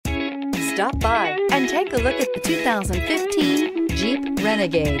Stop by and take a look at the 2015 Jeep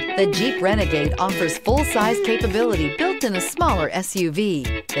Renegade. The Jeep Renegade offers full-size capability built in a smaller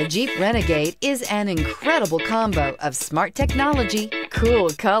SUV. The Jeep Renegade is an incredible combo of smart technology, cool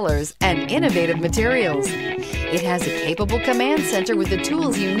colors, and innovative materials. It has a capable command center with the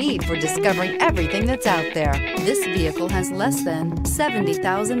tools you need for discovering everything that's out there. This vehicle has less than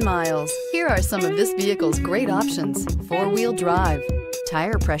 70,000 miles. Here are some of this vehicle's great options: four-wheel drive,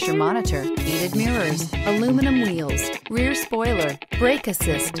 tire pressure monitor, heated mirrors, aluminum wheels, rear spoiler, brake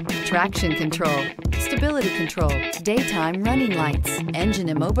assist, traction control, stability control, daytime running lights, engine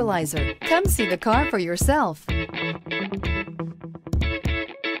immobilizer. Come see the car for yourself.